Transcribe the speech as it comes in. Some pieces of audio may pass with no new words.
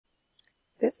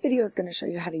This video is going to show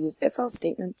you how to use if-else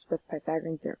statements with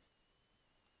Pythagorean theorem.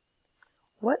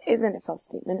 What is an if-else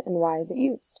statement and why is it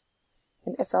used?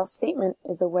 An if-else statement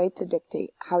is a way to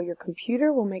dictate how your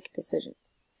computer will make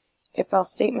decisions.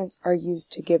 If-else statements are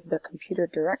used to give the computer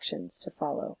directions to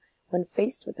follow when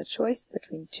faced with a choice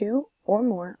between two or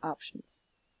more options.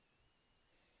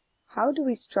 How do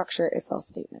we structure if-else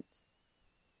statements?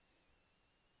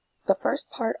 The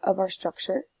first part of our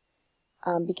structure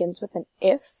begins with an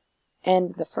if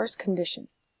and the first condition.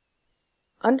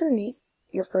 Underneath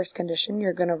your first condition,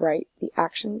 you're going to write the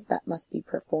actions that must be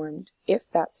performed if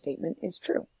that statement is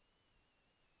true.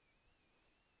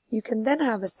 You can then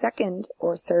have a second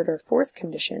or third or fourth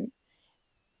condition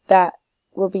that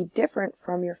will be different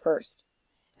from your first,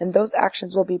 and those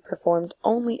actions will be performed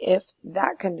only if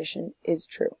that condition is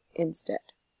true instead.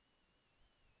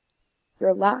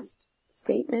 Your last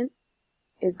statement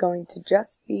is going to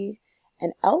just be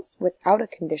an else without a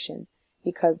condition,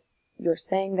 because you're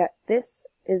saying that this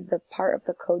is the part of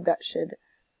the code that should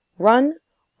run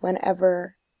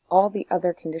whenever all the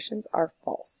other conditions are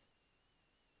false.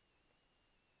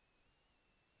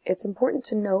 It's important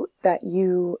to note that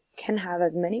you can have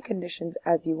as many conditions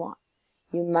as you want.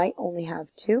 You might only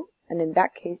have two, and in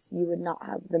that case you would not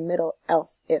have the middle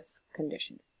else if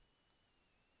condition.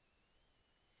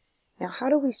 Now, how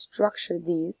do we structure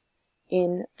these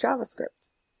in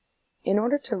JavaScript? In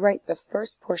order to write the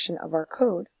first portion of our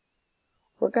code,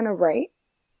 we're going to write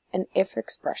an if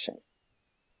expression.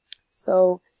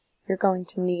 So you're going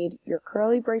to need your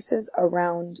curly braces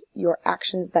around your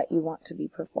actions that you want to be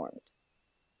performed.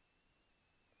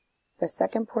 The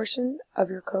second portion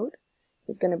of your code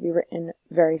is going to be written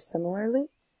very similarly.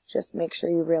 Just make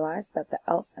sure you realize that the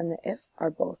else and the if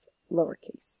are both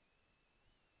lowercase.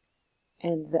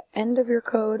 And the end of your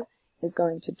code is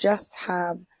going to just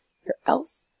have your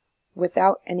else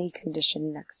without any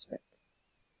condition next to it.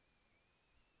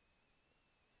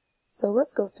 So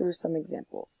let's go through some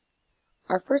examples.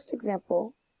 Our first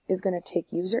example is going to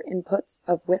take user inputs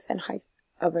of width and height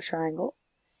of a triangle,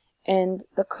 and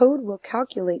the code will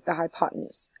calculate the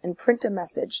hypotenuse and print a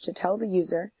message to tell the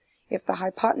user if the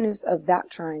hypotenuse of that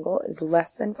triangle is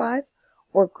less than 5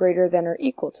 or greater than or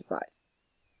equal to 5.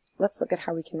 Let's look at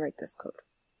how we can write this code.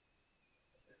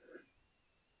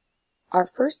 Our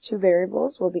first two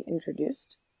variables will be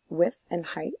introduced, width and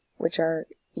height, which are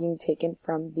being taken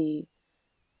from the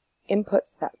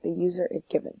inputs that the user is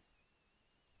given.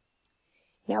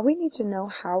 Now we need to know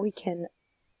how we can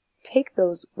take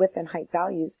those width and height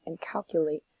values and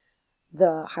calculate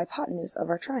the hypotenuse of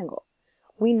our triangle.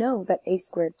 We know that a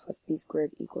squared plus b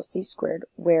squared equals c squared,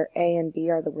 where a and b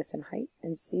are the width and height,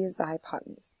 and c is the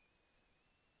hypotenuse.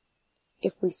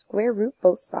 If we square root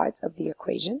both sides of the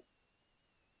equation,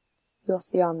 you'll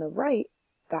see on the right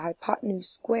the hypotenuse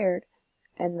squared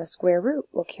and the square root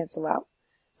will cancel out.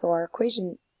 So our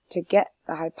equation to get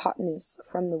the hypotenuse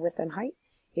from the width and height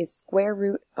is square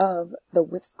root of the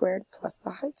width squared plus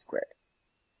the height squared.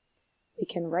 We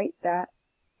can write that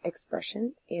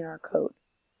expression in our code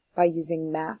by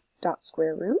using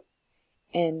math.square root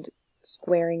and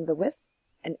squaring the width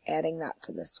and adding that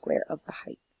to the square of the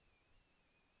height.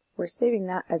 We're saving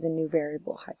that as a new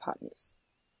variable, hypotenuse.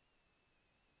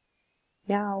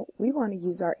 Now we want to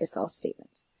use our if-else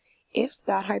statements. If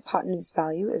that hypotenuse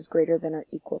value is greater than or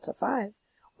equal to 5,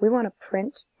 we want to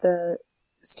print the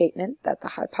statement that the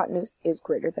hypotenuse is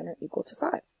greater than or equal to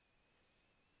 5.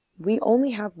 We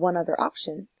only have one other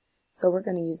option, so we're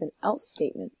going to use an else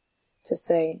statement to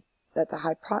say that the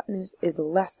hypotenuse is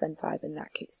less than 5 in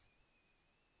that case.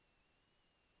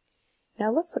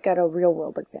 Now let's look at a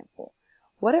real-world example.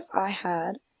 What if I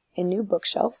had a new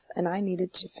bookshelf and I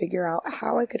needed to figure out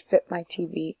how I could fit my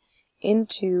TV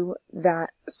into that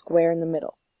square in the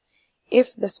middle?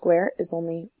 If the square is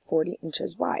only 40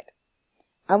 inches wide,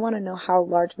 I want to know how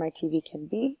large my TV can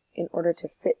be in order to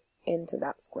fit into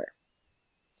that square.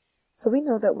 So we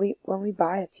know that when we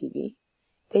buy a TV,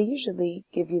 they usually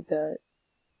give you the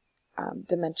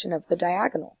dimension of the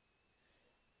diagonal.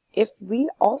 If we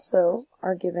also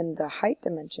are given the height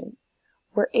dimension,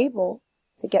 we're able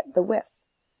to get the width.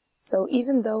 So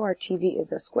even though our TV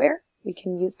is a square, we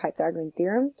can use Pythagorean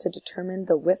theorem to determine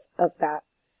the width of that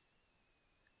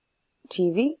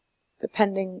TV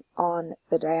depending on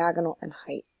the diagonal and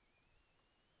height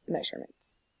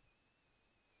measurements.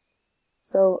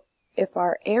 So if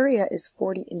our area is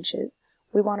 40 inches,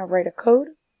 we want to write a code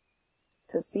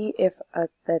to see if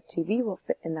the TV will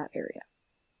fit in that area.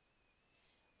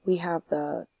 We have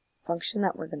the function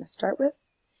that we're going to start with,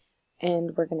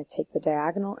 and we're going to take the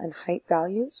diagonal and height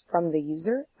values from the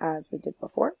user as we did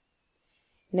before.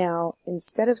 Now,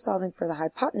 instead of solving for the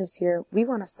hypotenuse here, we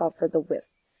want to solve for the width.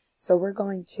 So we're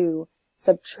going to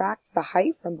subtract the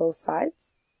height from both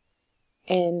sides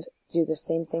and do the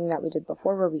same thing that we did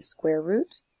before where we square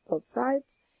root both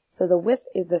sides. So the width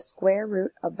is the square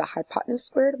root of the hypotenuse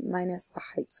squared minus the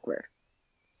height squared.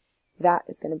 That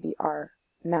is going to be our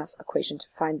math equation to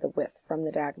find the width from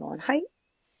the diagonal and height.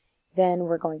 Then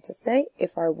we're going to say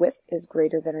if our width is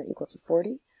greater than or equal to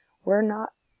 40, we're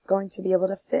not going to be able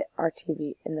to fit our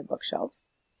TV in the bookshelves.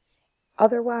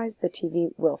 Otherwise, the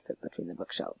TV will fit between the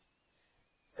bookshelves.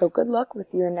 So good luck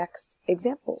with your next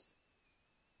examples.